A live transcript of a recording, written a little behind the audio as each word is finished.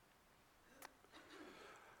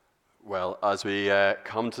Well, as we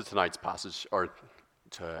come to tonight's passage, or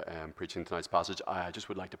to preaching tonight's passage, I just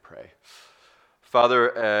would like to pray.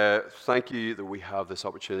 Father, thank you that we have this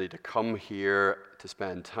opportunity to come here to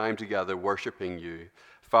spend time together worshiping you.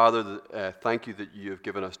 Father, thank you that you have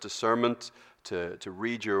given us discernment to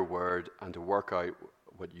read your word and to work out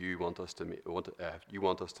what you want us to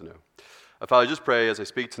know. Father, I just pray as I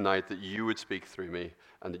speak tonight that you would speak through me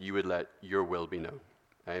and that you would let your will be known.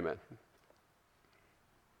 Amen.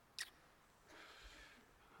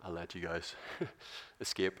 I'll let you guys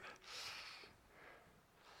escape.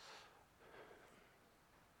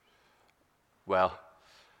 Well,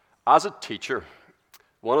 as a teacher,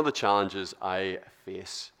 one of the challenges I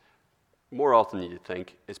face more often than you'd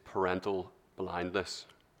think is parental blindness.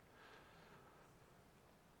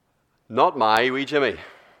 Not my wee Jimmy,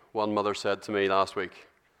 one mother said to me last week.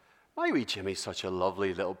 My wee Jimmy's such a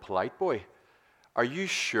lovely little polite boy. Are you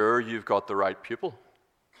sure you've got the right pupil?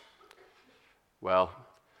 Well,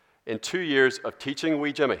 in 2 years of teaching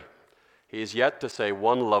wee Jimmy, he is yet to say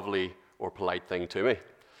one lovely or polite thing to me.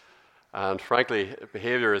 And frankly,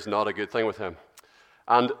 behavior is not a good thing with him.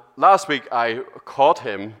 And last week, I caught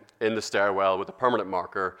him in the stairwell with a permanent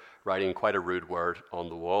marker writing quite a rude word on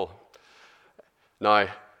the wall. Now,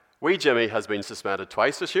 wee Jimmy has been suspended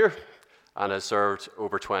twice this year and has served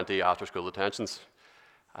over 20 after-school detentions.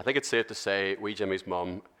 I think it's safe to say wee Jimmy's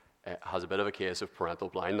mum has a bit of a case of parental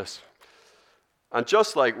blindness. And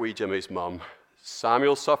just like wee Jimmy's mum,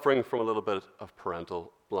 Samuel's suffering from a little bit of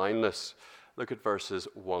parental blindness. Look at verses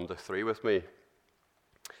 1 to 3 with me.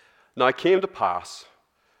 Now it came to pass,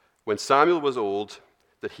 when Samuel was old,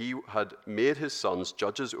 that he had made his sons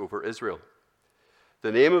judges over Israel.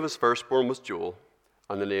 The name of his firstborn was Joel,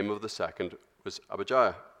 and the name of the second was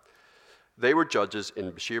Abijah. They were judges in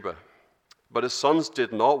Beersheba. But his sons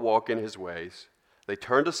did not walk in his ways. They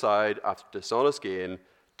turned aside after dishonest gain,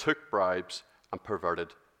 took bribes, and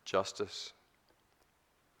perverted justice.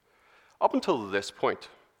 Up until this point,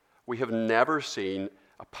 we have never seen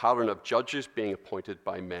a pattern of judges being appointed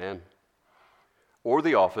by men, or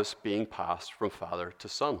the office being passed from father to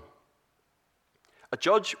son. A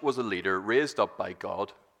judge was a leader raised up by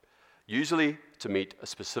God, usually to meet a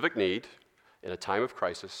specific need in a time of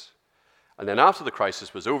crisis, and then after the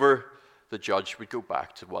crisis was over, the judge would go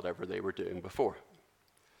back to whatever they were doing before.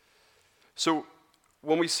 So,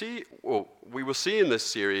 we will see in this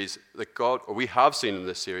series that we have seen in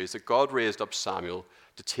this series that God raised up Samuel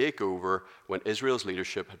to take over when Israel's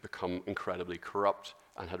leadership had become incredibly corrupt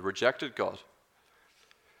and had rejected God.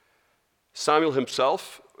 Samuel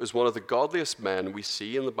himself is one of the godliest men we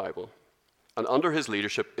see in the Bible, and under his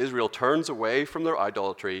leadership, Israel turns away from their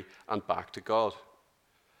idolatry and back to God.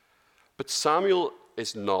 But Samuel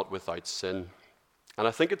is not without sin. And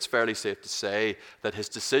I think it's fairly safe to say that his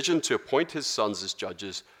decision to appoint his sons as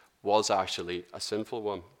judges was actually a sinful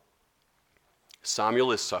one.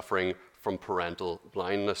 Samuel is suffering from parental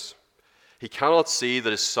blindness. He cannot see that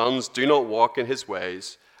his sons do not walk in his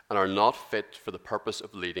ways and are not fit for the purpose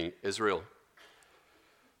of leading Israel.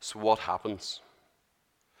 So what happens?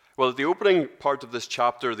 Well, at the opening part of this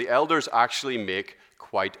chapter, the elders actually make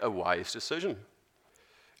quite a wise decision.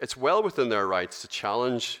 It's well within their rights to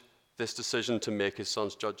challenge this decision to make his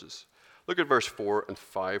sons judges. Look at verse 4 and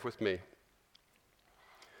 5 with me.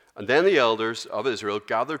 And then the elders of Israel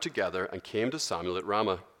gathered together and came to Samuel at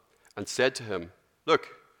Ramah and said to him, Look,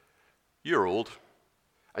 you're old,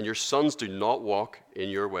 and your sons do not walk in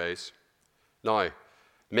your ways. Now,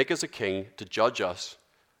 make us a king to judge us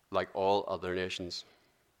like all other nations.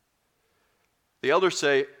 The elders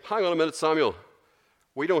say, Hang on a minute, Samuel.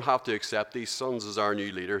 We don't have to accept these sons as our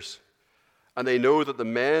new leaders. And they know that a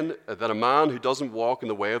man who doesn't walk in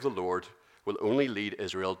the way of the Lord will only lead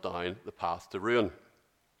Israel down the path to ruin.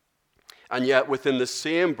 And yet, within the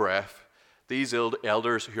same breath, these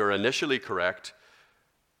elders who are initially correct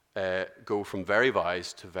go from very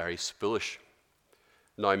wise to very foolish.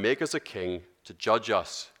 Now make us a king to judge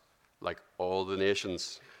us like all the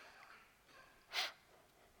nations.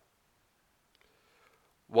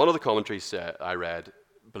 One of the commentaries I read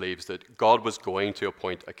believes that God was going to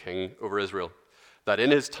appoint a king over Israel, that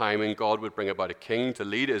in his timing God would bring about a king to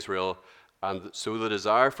lead Israel, and so the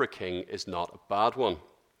desire for a king is not a bad one.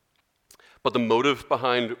 But the motive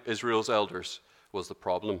behind Israel's elders was the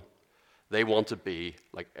problem. They want to be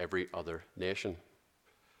like every other nation.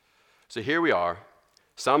 So here we are.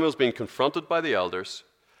 Samuel's being confronted by the elders,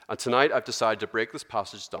 and tonight I've decided to break this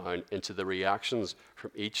passage down into the reactions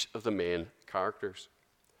from each of the main characters.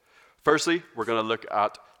 Firstly, we're going to look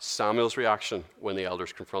at Samuel's reaction when the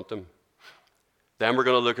elders confront him. Then we're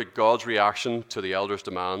going to look at God's reaction to the elders'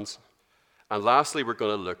 demands. And lastly, we're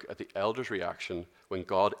going to look at the elders' reaction when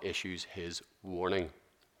God issues his warning.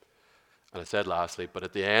 And I said lastly, but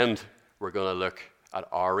at the end, we're going to look at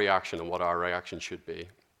our reaction and what our reaction should be.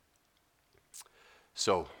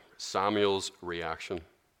 So, Samuel's reaction.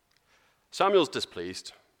 Samuel's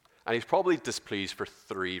displeased, and he's probably displeased for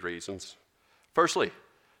 3 reasons. Firstly,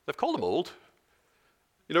 they've called him old.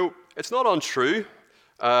 You know, it's not untrue,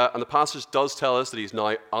 and the passage does tell us that he's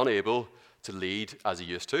now unable to lead as he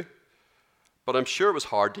used to, but I'm sure it was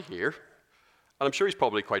hard to hear, and I'm sure he's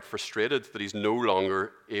probably quite frustrated that he's no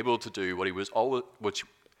longer able to do what he was which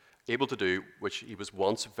he was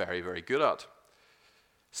once very, very good at.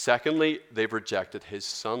 Secondly, they've rejected his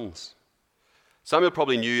sons. Samuel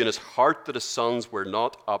probably knew in his heart that his sons were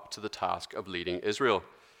not up to the task of leading Israel.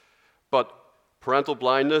 But parental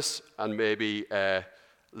blindness and maybe a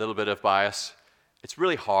little bit of bias, it's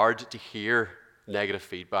really hard to hear negative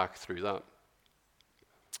feedback through that.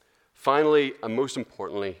 Finally, and most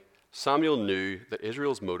importantly, Samuel knew that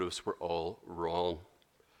Israel's motives were all wrong.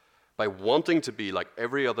 By wanting to be like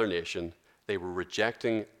every other nation, they were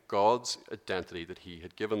rejecting God's identity that he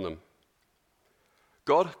had given them.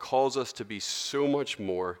 God calls us to be so much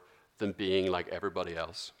more than being like everybody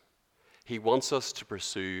else. He wants us to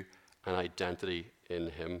pursue an identity in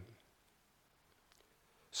him.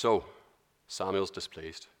 So, Samuel's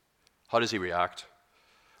displeased. How does he react?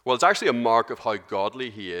 Well, it's actually a mark of how godly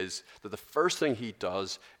he is that the first thing he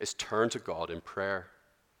does is turn to God in prayer.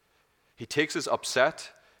 He takes his upset,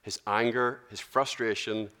 his anger, his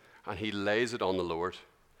frustration, and he lays it on the Lord.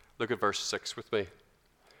 Look at verse 6 with me.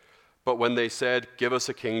 But when they said, "Give us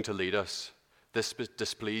a king to lead us," this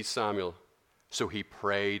displeased Samuel, so he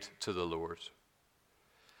prayed to the Lord.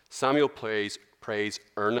 Samuel prays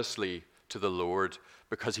earnestly to the Lord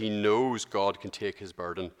because he knows God can take his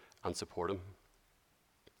burden and support him.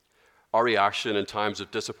 Our reaction in times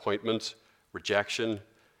of disappointment, rejection,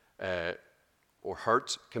 or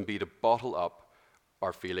hurt can be to bottle up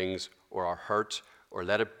our feelings or our hurt or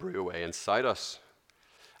let it brew away inside us.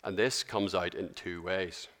 And this comes out in 2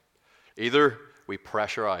 ways. Either we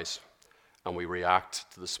pressurize and we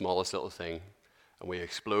react to the smallest little thing and we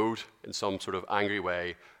explode in some sort of angry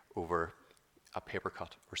way over a paper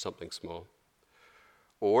cut or something small.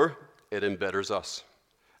 Or it embitters us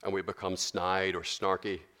and we become snide or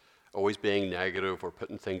snarky, always being negative or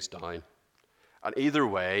putting things down. And either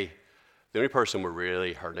way, the only person we're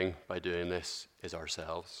really hurting by doing this is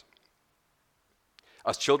ourselves.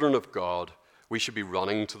 As children of God, we should be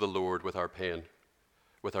running to the Lord with our pain,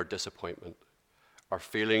 with our disappointment, our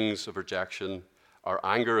feelings of rejection, our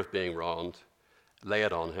anger of being wronged. Lay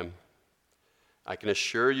it on him. I can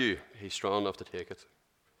assure you he's strong enough to take it.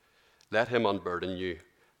 Let him unburden you.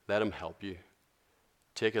 Let him help you.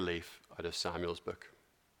 Take a leaf out of Samuel's book.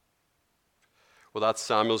 Well, that's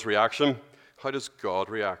Samuel's reaction. How does God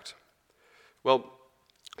react? Well,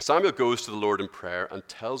 Samuel goes to the Lord in prayer and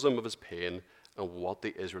tells him of his pain and what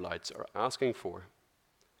the Israelites are asking for.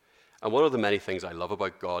 And one of the many things I love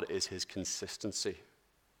about God is his consistency.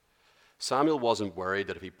 Samuel wasn't worried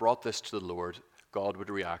that if he brought this to the Lord, God would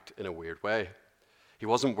react in a weird way. He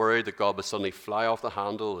wasn't worried that God would suddenly fly off the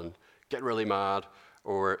handle and get really mad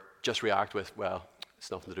or just react with, well, it's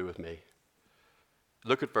nothing to do with me.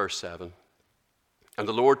 Look at verse 7. And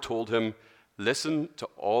the Lord told him, "Listen to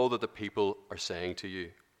all that the people are saying to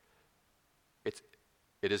you.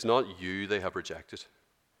 It is not you they have rejected,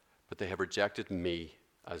 but they have rejected me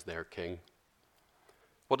as their king."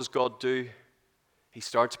 What does God do? He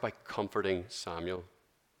starts by comforting Samuel.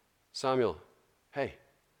 Samuel, hey,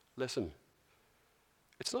 listen.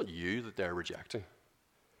 It's not you that they're rejecting.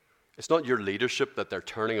 It's not your leadership that they're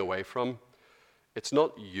turning away from. It's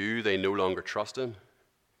not you they no longer trust in.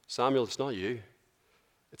 Samuel, it's not you.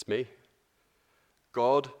 It's me.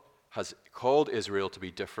 God has called Israel to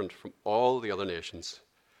be different from all the other nations,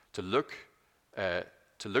 to look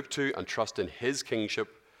to and trust in his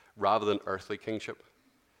kingship rather than earthly kingship.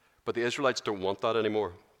 But the Israelites don't want that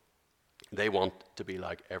anymore. They want to be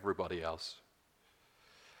like everybody else.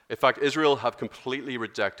 In fact, Israel have completely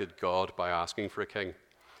rejected God by asking for a king.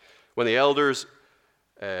 When the elders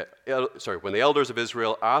of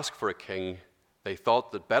Israel asked for a king, they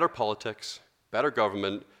thought that better politics, better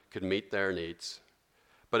government could meet their needs.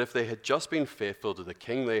 But if they had just been faithful to the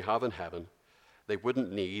king they have in heaven, they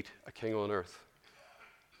wouldn't need a king on earth.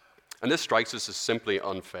 And this strikes us as simply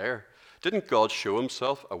unfair. Didn't God show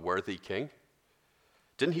himself a worthy king?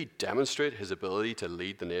 Didn't he demonstrate his ability to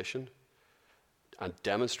lead the nation and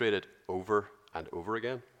demonstrate it over and over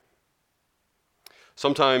again?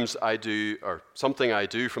 Something I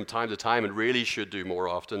do from time to time and really should do more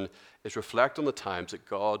often is reflect on the times that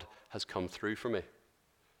God has come through for me.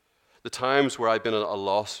 The times where I've been at a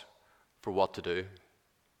loss for what to do.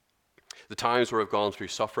 The times where I've gone through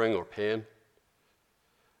suffering or pain.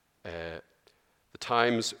 The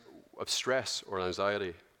times of stress or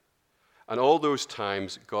anxiety. And all those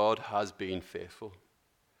times, God has been faithful.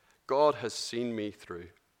 God has seen me through.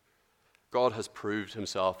 God has proved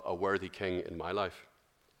himself a worthy king in my life.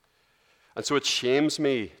 And so it shames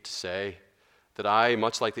me to say that I,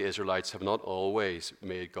 much like the Israelites, have not always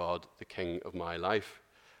made God the king of my life,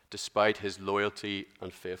 despite his loyalty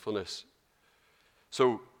and faithfulness.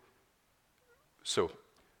 So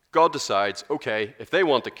God decides, okay, if they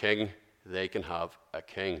want a king, they can have a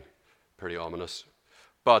king. Pretty ominous.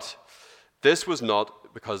 But this was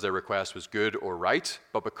not because their request was good or right,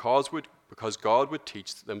 but because God would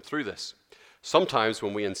teach them through this. Sometimes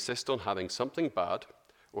when we insist on having something bad,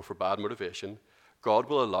 or for bad motivation, God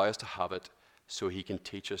will allow us to have it so he can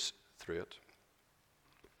teach us through it.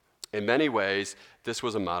 In many ways, this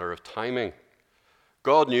was a matter of timing.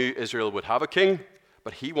 God knew Israel would have a king,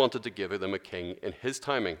 but he wanted to give them a king in his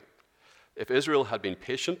timing. If Israel had been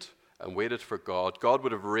patient and waited for God, God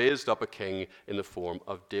would have raised up a king in the form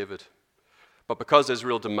of David. But because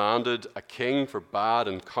Israel demanded a king for bad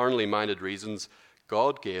and carnally minded reasons,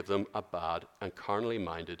 God gave them a bad and carnally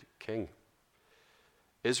minded king.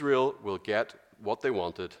 Israel will get what they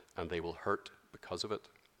wanted, and they will hurt because of it.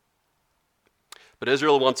 But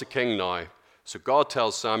Israel wants a king now, so God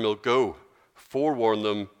tells Samuel, go, forewarn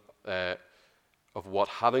them of what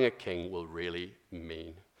having a king will really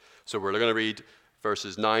mean. So we're going to read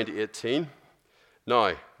verses 9 to 18.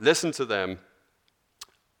 Now, listen to them,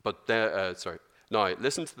 but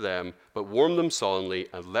warn them solemnly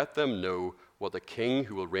and let them know what the king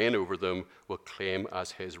who will reign over them will claim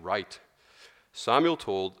as his right. Samuel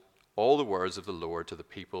told all the words of the Lord to the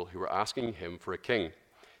people who were asking him for a king.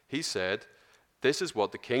 He said, this is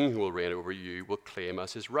what the king who will reign over you will claim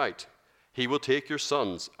as his right. He will take your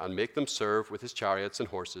sons and make them serve with his chariots and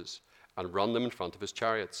horses and run them in front of his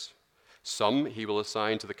chariots. Some he will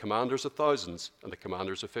assign to the commanders of thousands and the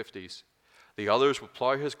commanders of 50s. The others will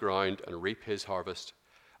plow his ground and reap his harvest,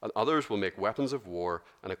 and others will make weapons of war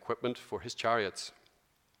and equipment for his chariots.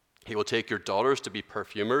 He will take your daughters to be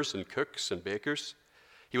perfumers and cooks and bakers.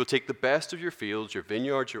 He will take the best of your fields, your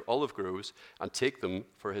vineyards, your olive groves, and take them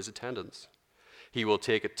for his attendants. He will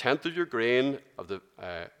take 1/10 of your grain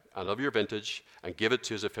and of your vintage and give it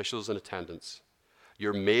to his officials and attendants.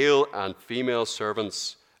 Your male and female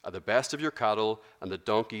servants are the best of your cattle, and the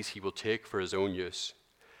donkeys he will take for his own use.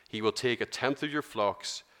 He will take 1/10 of your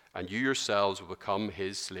flocks, and you yourselves will become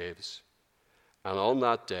his slaves. And on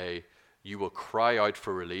that day, you will cry out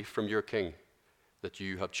for relief from your king that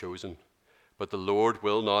you have chosen. But the Lord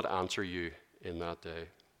will not answer you in that day.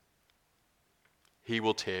 He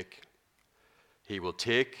will take, he will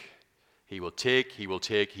take, he will take, he will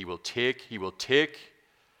take, he will take, he will take,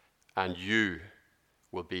 and you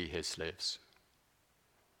will be his slaves.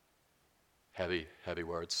 Heavy, heavy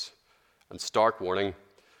words and stark warning.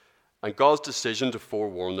 And God's decision to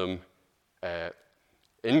forewarn them,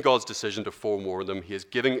 in God's decision to forewarn them, he is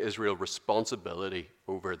giving Israel responsibility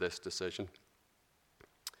over this decision.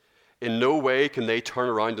 In no way can they turn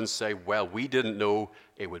around and say, well, we didn't know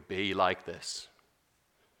it would be like this.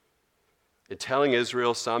 In telling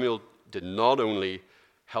Israel, Samuel did not only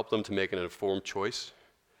help them to make an informed choice,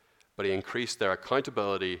 but he increased their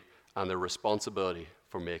accountability and their responsibility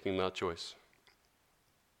for making that choice.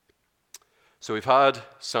 So we've had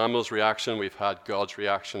Samuel's reaction, we've had God's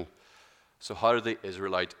reaction. So how did the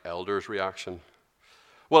Israelite elders' reaction?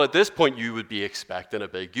 Well, at this point, you would be expecting a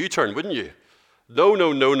big U-turn, wouldn't you?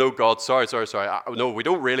 No, God, sorry. No, we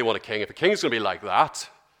don't really want a king. If a king's going to be like that,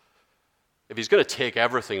 if he's going to take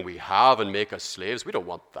everything we have and make us slaves, we don't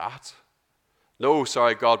want that. No,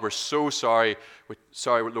 sorry, God, we're so sorry.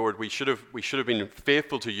 Sorry, Lord, we should have been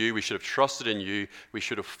faithful to you. We should have trusted in you. We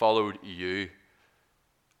should have followed you.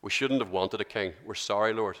 We shouldn't have wanted a king. We're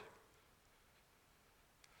sorry, Lord.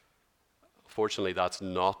 Fortunately, that's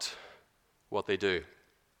not what they do.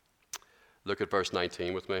 Look at verse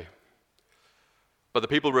 19 with me. But the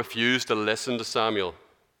people refused to listen to Samuel.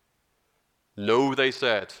 No, they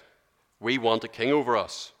said, we want a king over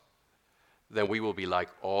us. Then we will be like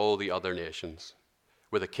all the other nations,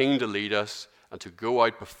 with a king to lead us and to go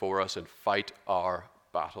out before us and fight our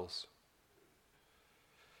battles.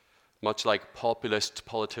 Much like populist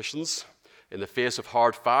politicians, in the face of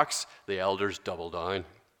hard facts, the elders double down.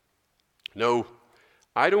 No,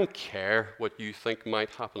 I don't care what you think might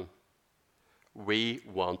happen. We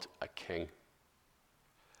want a king.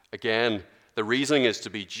 Again, the reasoning is to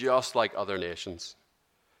be just like other nations.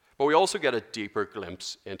 But we also get a deeper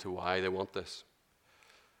glimpse into why they want this.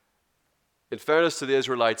 In fairness to the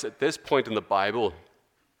Israelites, at this point in the Bible,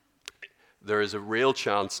 there is a real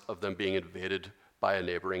chance of them being invaded by a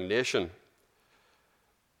neighboring nation.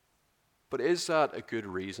 But is that a good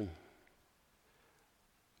reason?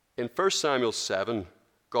 In 1 Samuel 7,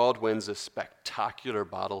 God wins a spectacular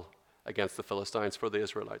battle against the Philistines for the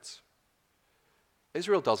Israelites.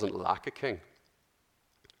 Israel doesn't lack a king.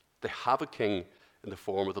 They have a king in the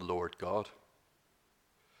form of the Lord God.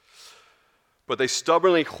 But they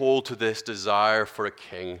stubbornly hold to this desire for a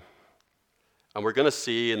king. And we're going to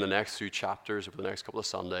see in the next few chapters, over the next couple of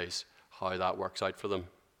Sundays, how that works out for them.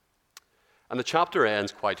 And the chapter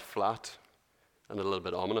ends quite flat and a little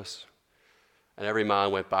bit ominous. And every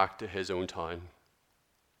man went back to his own town.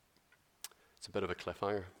 It's a bit of a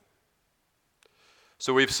cliffhanger.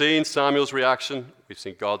 So we've seen Samuel's reaction, we've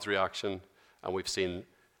seen God's reaction, and we've seen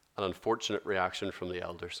an unfortunate reaction from the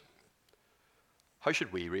elders. How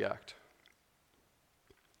should we react?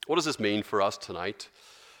 What does this mean for us tonight?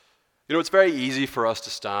 You know, it's very easy for us to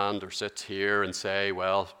stand or sit here and say,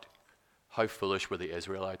 well, how foolish were the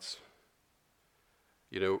Israelites?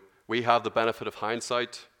 You know, we have the benefit of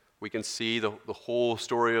hindsight. We can see the whole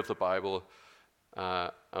story of the Bible.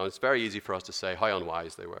 And it's very easy for us to say how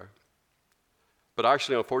unwise they were. But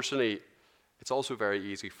actually, unfortunately, it's also very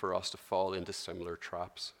easy for us to fall into similar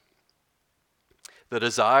traps. The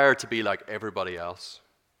desire to be like everybody else.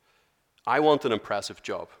 I want an impressive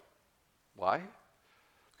job. Why?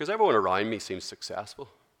 Because everyone around me seems successful.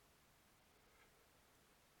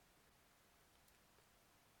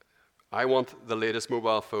 I want the latest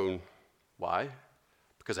mobile phone. Why?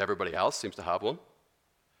 Because everybody else seems to have one.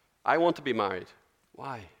 I want to be married.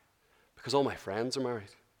 Why? Because all my friends are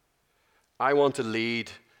married. I want to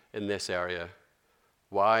lead in this area.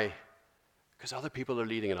 Why? Because other people are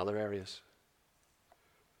leading in other areas.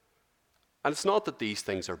 And it's not that these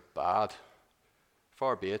things are bad.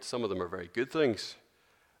 Far be it, some of them are very good things.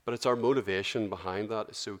 But it's our motivation behind that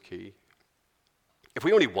is so key. If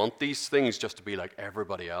we only want these things just to be like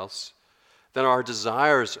everybody else, then our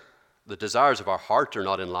desires, the desires of our heart, are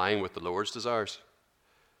not in line with the Lord's desires.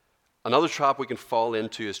 Another trap we can fall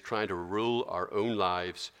into is trying to rule our own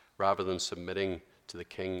lives rather than submitting to the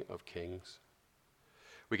King of Kings.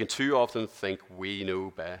 We can too often think we know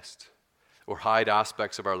best or hide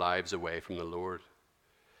aspects of our lives away from the Lord.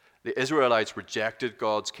 The Israelites rejected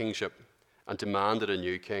God's kingship and demanded a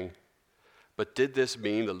new king. But did this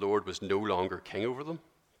mean the Lord was no longer king over them?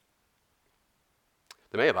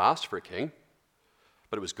 They may have asked for a king,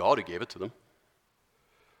 but it was God who gave it to them.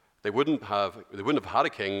 They wouldn't have had a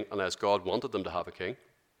king unless God wanted them to have a king.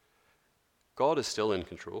 God is still in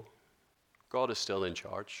control. God is still in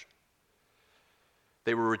charge.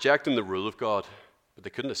 They were rejecting the rule of God, but they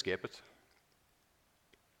couldn't escape it.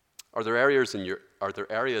 Are there areas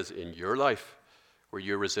in your life where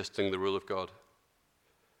you're resisting the rule of God?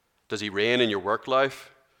 Does he reign in your work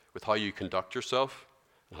life with how you conduct yourself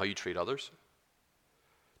and how you treat others?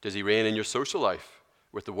 Does he reign in your social life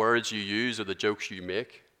with the words you use or the jokes you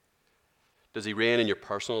make? Does he reign in your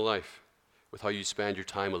personal life with how you spend your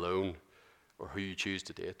time alone or who you choose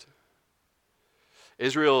to date?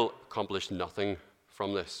 Israel accomplished nothing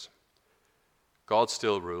from this. God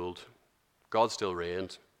still ruled, God still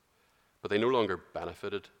reigned, but they no longer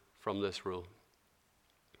benefited from this rule.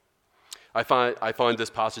 I found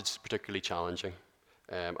this passage particularly challenging.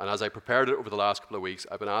 And as I prepared it over the last couple of weeks,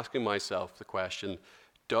 I've been asking myself the question,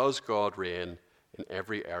 does God reign in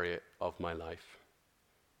every area of my life?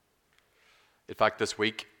 In fact, this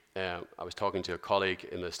week, I was talking to a colleague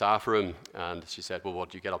in the staff room, and she said, well, what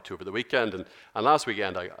did you get up to over the weekend? And last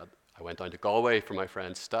weekend, I went down to Galway for my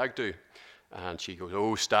friend's stag do. And she goes,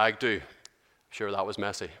 oh, stag do. I'm sure that was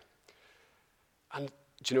messy. And,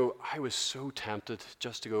 you know, I was so tempted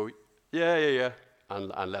just to go, yeah,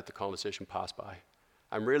 and let the conversation pass by.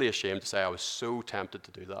 I'm really ashamed to say I was so tempted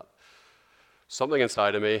to do that. Something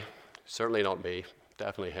inside of me, certainly not me,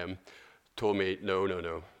 definitely him, told me,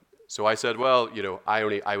 no. So I said, well, you know, I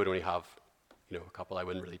would only have, you know, a couple. I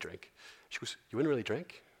wouldn't really drink. She goes, you wouldn't really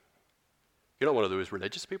drink? You're not one of those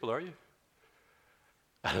religious people, are you?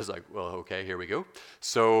 And I was like, well, okay, here we go.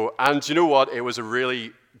 So, and you know what? It was a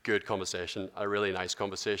really good conversation, a really nice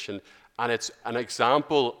conversation. And it's an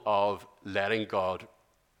example of letting God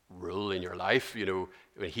rule in your life. You know,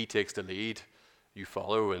 when he takes the lead, you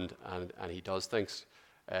follow and he does things.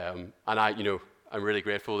 And I'm really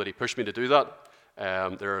grateful that he pushed me to do that.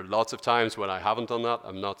 There are lots of times when I haven't done that.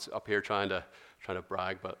 I'm not up here trying to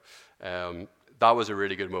brag, but that was a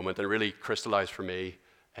really good moment and really crystallized for me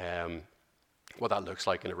what that looks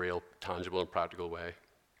like in a real tangible and practical way.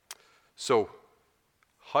 So,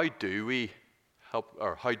 how do we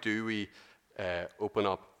open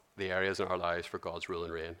up the areas in our lives for God's rule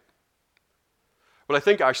and reign. But I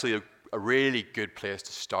think actually a really good place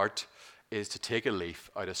to start is to take a leaf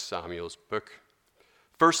out of Samuel's book.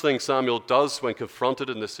 First thing Samuel does when confronted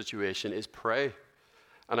in this situation is pray.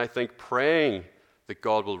 And I think praying that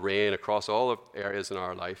God will reign across all of areas in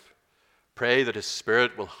our life, pray that his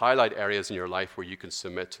Spirit will highlight areas in your life where you can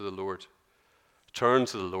submit to the Lord. Turn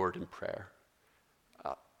to the Lord in prayer.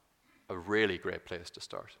 A really great place to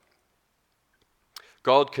start.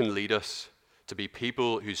 God can lead us to be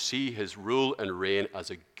people who see his rule and reign as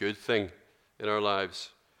a good thing in our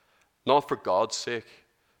lives, not for God's sake,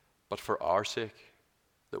 but for our sake,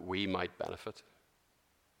 that we might benefit.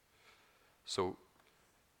 So,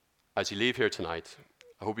 as you leave here tonight,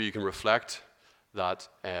 I hope you can reflect that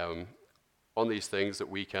on these things that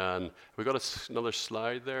we can. We've got another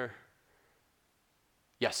slide there.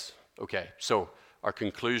 Yes, okay. So, our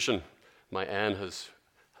conclusion, my N has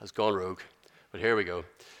gone rogue, but here we go.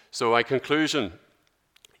 So my conclusion,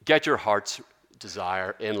 get your heart's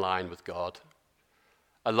desire in line with God.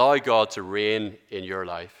 Allow God to reign in your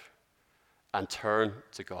life and turn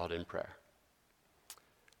to God in prayer.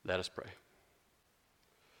 Let us pray.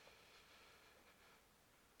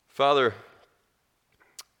 Father,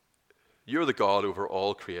 you're the God over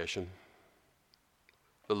all creation,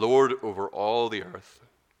 the Lord over all the earth,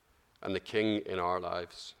 and the King in our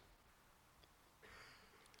lives.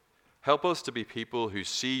 Help us to be people who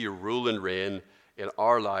see your rule and reign in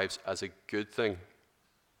our lives as a good thing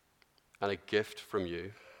and a gift from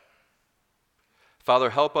you. Father,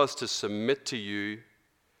 help us to submit to you,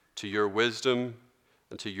 to your wisdom,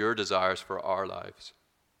 and to your desires for our lives,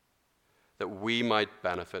 that we might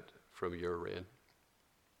benefit from your reign.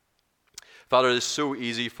 Father, it is so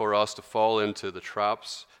easy for us to fall into the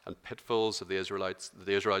traps and pitfalls that the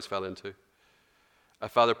Israelites fell into.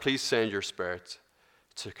 Father, please send your Spirit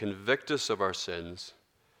to convict us of our sins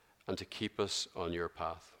and to keep us on your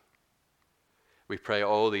path. We pray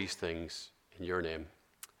all these things in your name.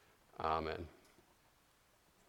 Amen.